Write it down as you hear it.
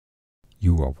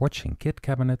You are watching Kit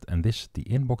Kabinet, and this is the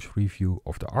inbox review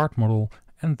of the Art Model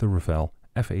and the Revell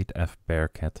F8F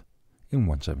Bearcat in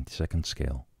 1/72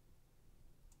 scale.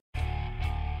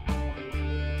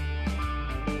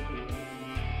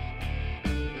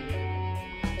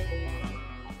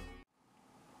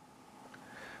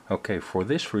 Okay, for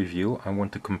this review I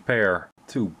want to compare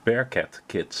two Bearcat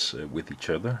kits with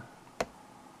each other.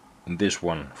 This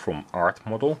one from Art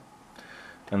Model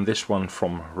and this one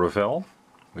from Revell,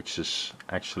 which is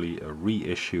actually a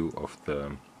reissue of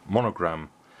the Monogram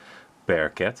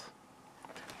Bearcat.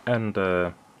 And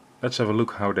let's have a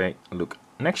look how they look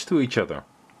next to each other.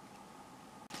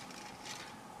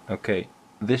 Okay,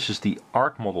 this is the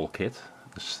Art Model kit.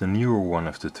 This is the newer one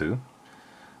of the two.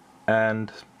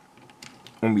 And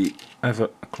when we have a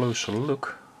closer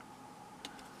look,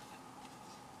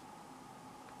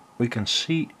 we can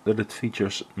see that it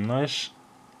features nice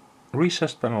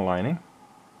recessed panel lining.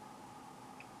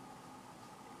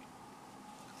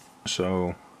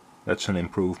 So that's an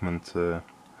improvement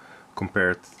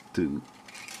compared to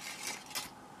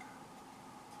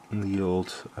the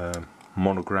old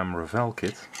Monogram Revell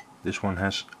kit. This one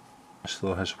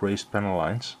still has raised panel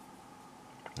lines.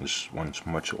 This one's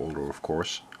much older, of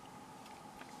course.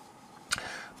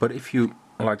 But if you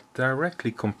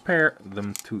directly compare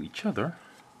them to each other,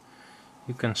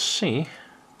 you can see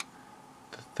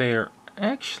that they're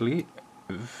actually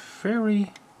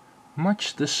very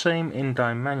much the same in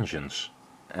dimensions.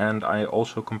 And I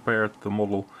also compared the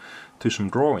model to some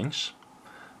drawings,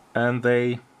 and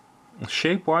they,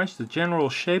 shape-wise, the general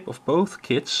shape of both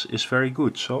kits is very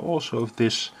good. So also of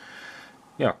this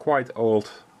quite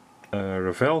old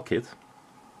Revell kit,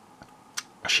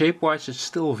 shape-wise it's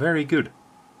still very good.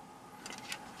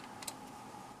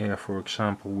 Yeah, for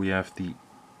example, we have the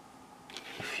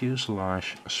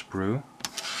fuselage sprue.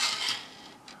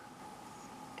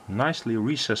 Nicely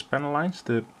recessed panel lines.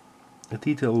 The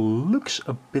detail looks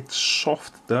a bit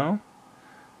soft though.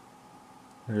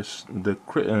 There's the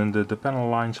panel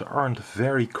lines aren't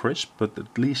very crisp, but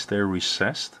at least they're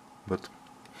recessed. But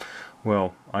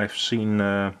well, I've seen,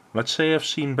 let's say I've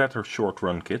seen better short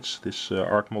run kits. This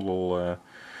Art Model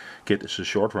kit is a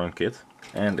short run kit.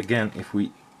 And again, if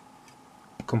we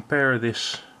compare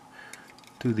this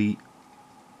to the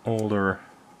older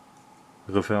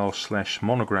Revell /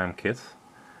 Monogram kit,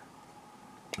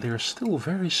 they're still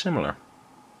very similar.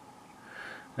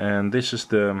 And this is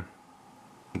the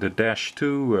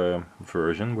 -2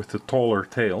 version with the taller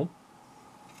tail,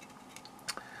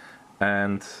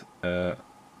 and the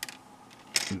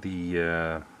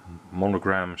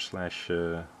Monogram /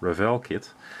 Revell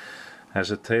kit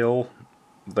has a tail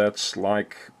that's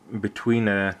like between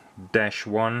a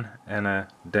 -1 and a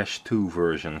 -2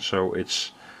 version. So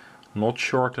it's not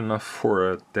short enough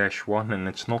for a -1 and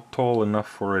it's not tall enough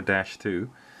for a -2.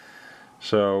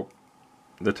 So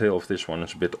the tail of this one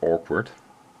is a bit awkward,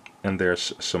 and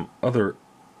there's some other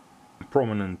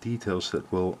prominent details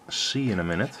that we'll see in a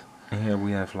minute. And here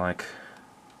we have like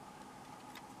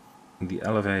the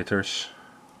elevators.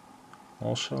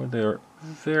 Also, they're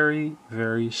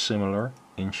very similar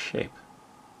in shape.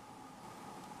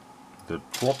 The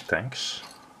drop tanks,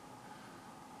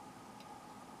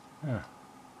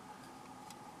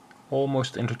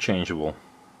 almost interchangeable.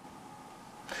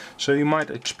 So you might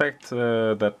expect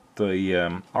that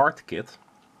the Art kit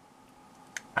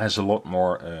has a lot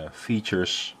more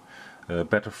features,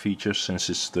 better features, since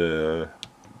it's the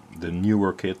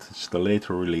newer kit, it's the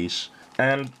later release.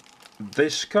 And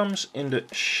this comes in the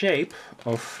shape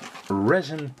of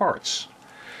resin parts.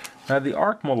 Now the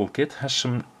Art Model kit has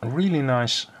some really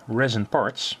nice resin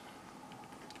parts.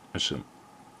 There's some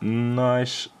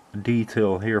nice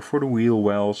detail here for the wheel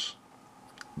wells.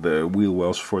 The wheel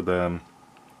wells for the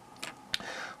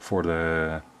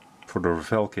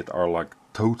Revell kit are like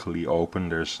totally open.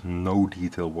 There's no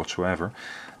detail whatsoever.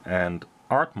 And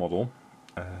Art Model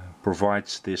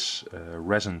provides this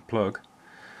resin plug,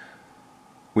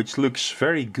 which looks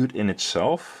very good in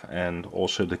itself, and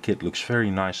also the kit looks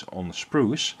very nice on the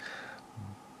sprues.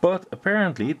 But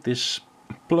apparently this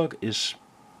plug is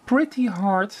pretty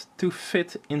hard to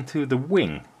fit into the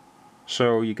wing.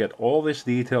 So you get all this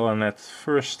detail, and at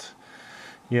first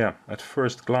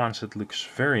glance it looks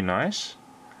very nice,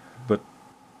 but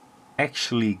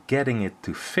actually getting it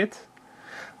to fit,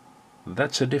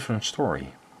 that's a different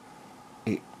story.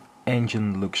 The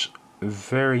engine looks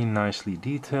very nicely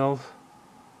detailed,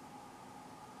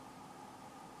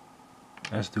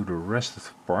 as do the rest of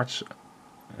the parts.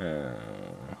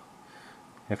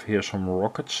 Have here some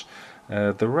rockets.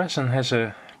 The resin has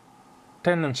a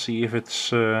tendency, if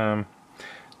it's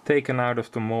taken out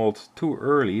of the mold too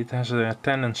early, it has a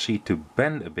tendency to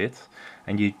bend a bit,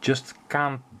 and you just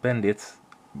can't bend it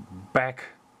back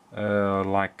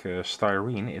like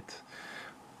styrene. It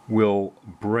will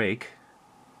break,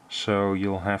 so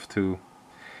you'll have to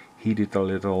heat it a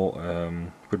little,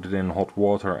 put it in hot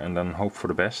water and then hope for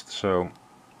the best. So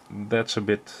that's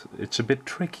it's a bit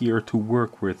trickier to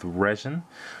work with resin,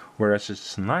 whereas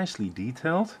it's nicely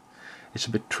detailed. It's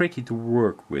a bit tricky to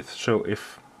work with. So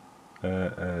if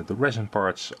the resin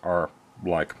parts are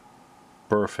like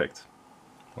perfect,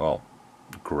 well,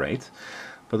 great.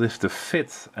 But if the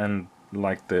fit and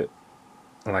like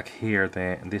here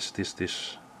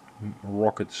this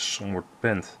rocket is somewhat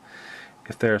bent,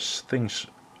 if there's things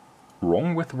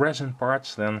wrong with resin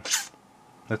parts, then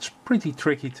that's pretty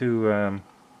tricky to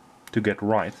get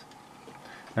right.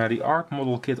 Now the Art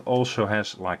Model kit also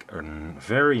has like a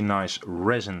very nice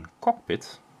resin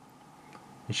cockpit,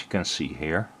 as you can see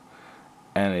here,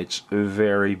 and it's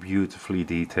very beautifully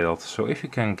detailed. So if you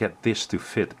can get this to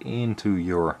fit into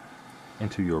your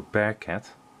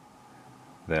Bearcat,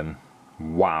 then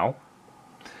wow.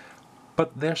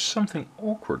 But there's something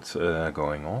awkward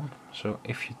going on. So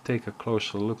if you take a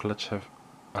closer look, let's have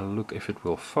a look if it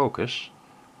will focus.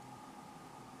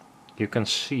 You can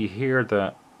see here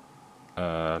the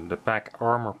back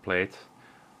armor plate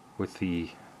with the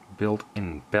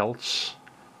built-in belts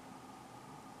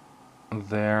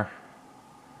there,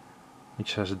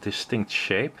 which has a distinct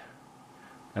shape,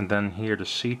 and then here the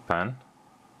seat pan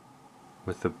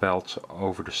with the belts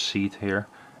over the seat here.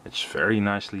 It's very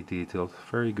nicely detailed,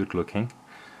 very good looking.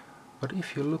 But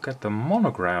if you look at the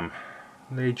Monogram,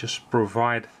 they just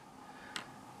provide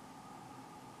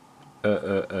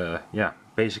yeah,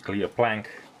 basically a plank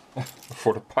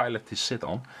for the pilot to sit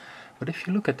on. But if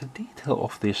you look at the detail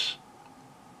of this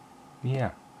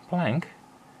plank,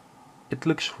 it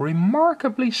looks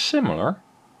remarkably similar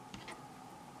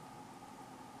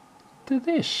to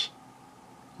this.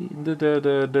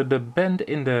 The bend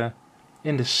in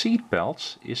the seat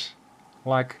belts is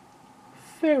like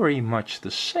very much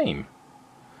the same.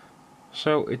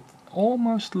 So it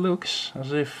almost looks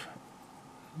as if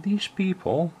these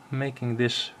people making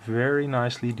this very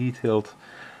nicely detailed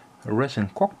resin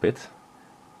cockpit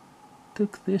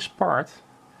took this part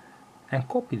and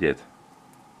copied it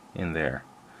in there,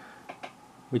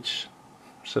 which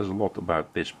says a lot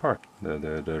about this part.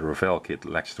 The Revell kit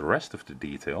lacks the rest of the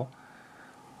detail,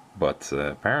 but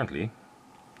apparently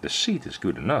the seat is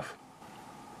good enough.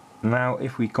 Now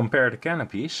if we compare the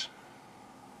canopies,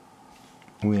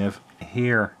 we have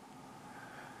here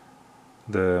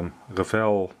the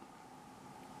Revell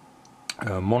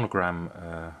Monogram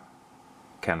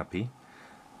canopy,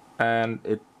 and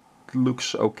it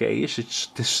looks okay-ish. It's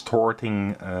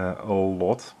distorting a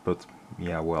lot, but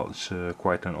yeah, well, it's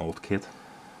quite an old kit.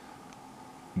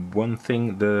 One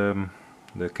thing,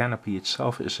 the canopy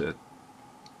itself is a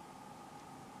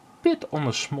bit on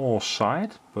the small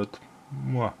side, but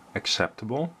well,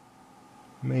 acceptable,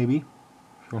 maybe.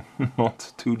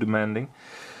 Not too demanding.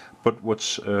 But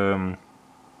what's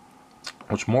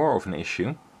more of an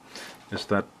issue is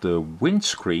that the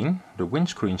windscreen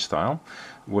style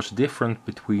was different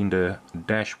between the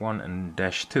Dash 1 and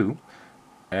Dash 2,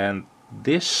 and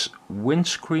this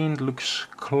windscreen looks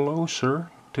closer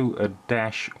to a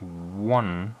Dash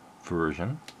 1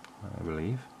 version, I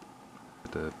believe.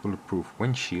 The bulletproof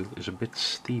windshield is a bit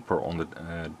steeper on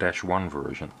the Dash 1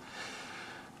 version.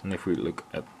 And if we look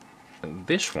at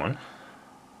this one,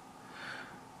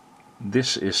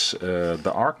 this is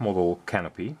the Art Model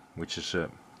canopy, which is a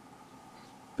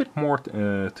bit more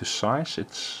to size.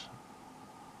 It's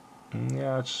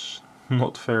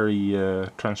not very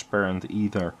transparent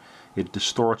either. It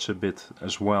distorts a bit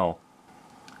as well.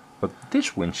 But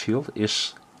this windshield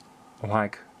is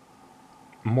like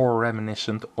more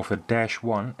reminiscent of a Dash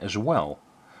 1 as well,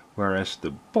 whereas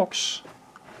the box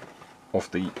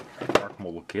of the Art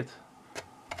Model kit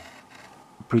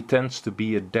pretends to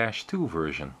be a Dash 2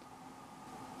 version.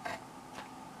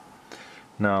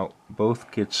 Now both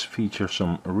kits feature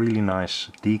some really nice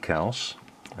decals,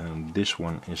 and this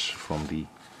one is from the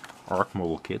Art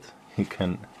Model kit.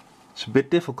 It's a bit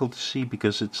difficult to see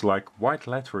because it's like white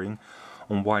lettering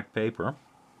on white paper,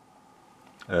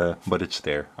 but it's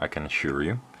there, I can assure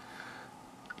you.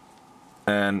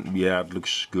 And yeah, it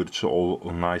looks good, it's all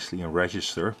nicely in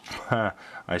register.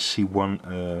 I see one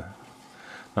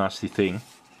nasty thing.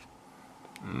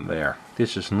 There,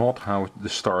 this is not how the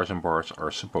stars and bars are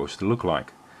supposed to look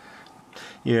like.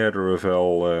 Yeah, the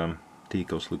Revell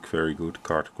decals look very good,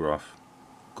 cartograph,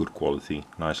 good quality,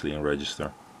 nicely in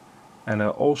register. And I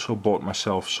also bought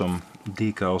myself some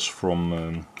decals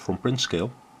from print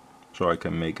scale, So I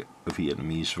can make a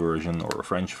Vietnamese version or a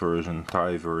French version,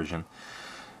 Thai version,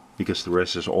 because the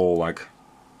rest is all like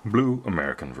blue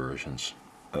American versions.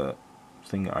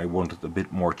 Thing I wanted a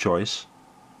bit more choice,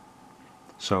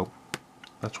 so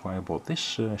that's why I bought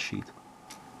this sheet.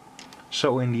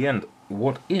 So in the end,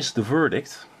 what is the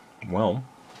verdict? Well,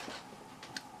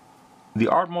 the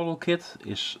Art Model kit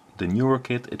is the newer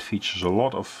kit. It features a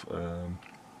lot of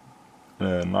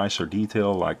nicer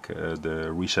detail, like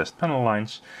the recessed panel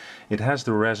lines. It has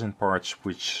the resin parts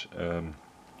which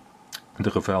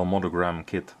the Revell Monogram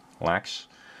kit lacks.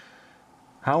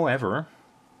 However,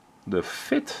 the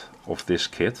fit of this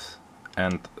kit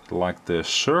and like the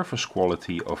surface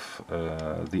quality of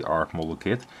the Art Model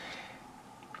kit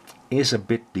is a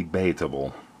bit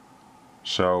debatable.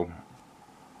 So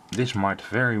this might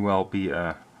very well be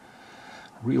a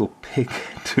real pick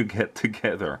to get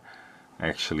together,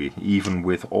 actually, even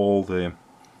with all the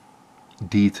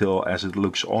detail as it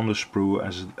looks on the sprue,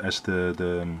 as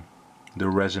the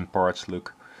resin parts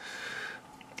look.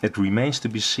 It remains to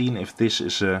be seen if this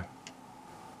is a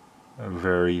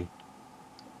very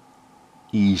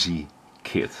easy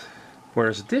kit.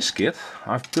 Whereas this kit,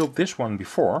 I've built this one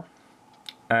before,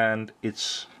 and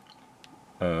it's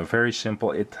very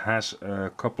simple. It has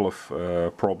a couple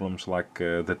of problems, like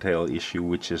the tail issue,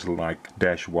 which is like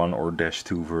 -1 or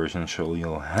 -2 version, so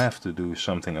you'll have to do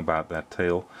something about that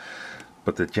tail.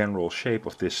 But the general shape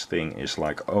of this thing is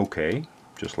like okay,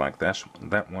 just like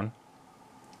that one.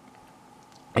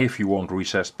 If you want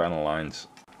recessed panel lines,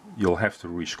 you'll have to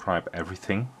rescribe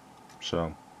everything,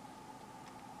 so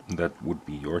that would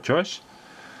be your choice.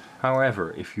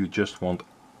 However, if you just want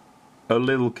a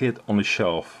little kit on the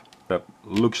shelf that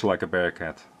looks like a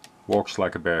Bearcat, walks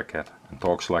like a Bearcat and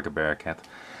talks like a Bearcat,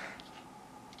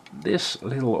 this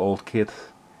little old kit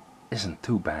isn't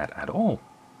too bad at all.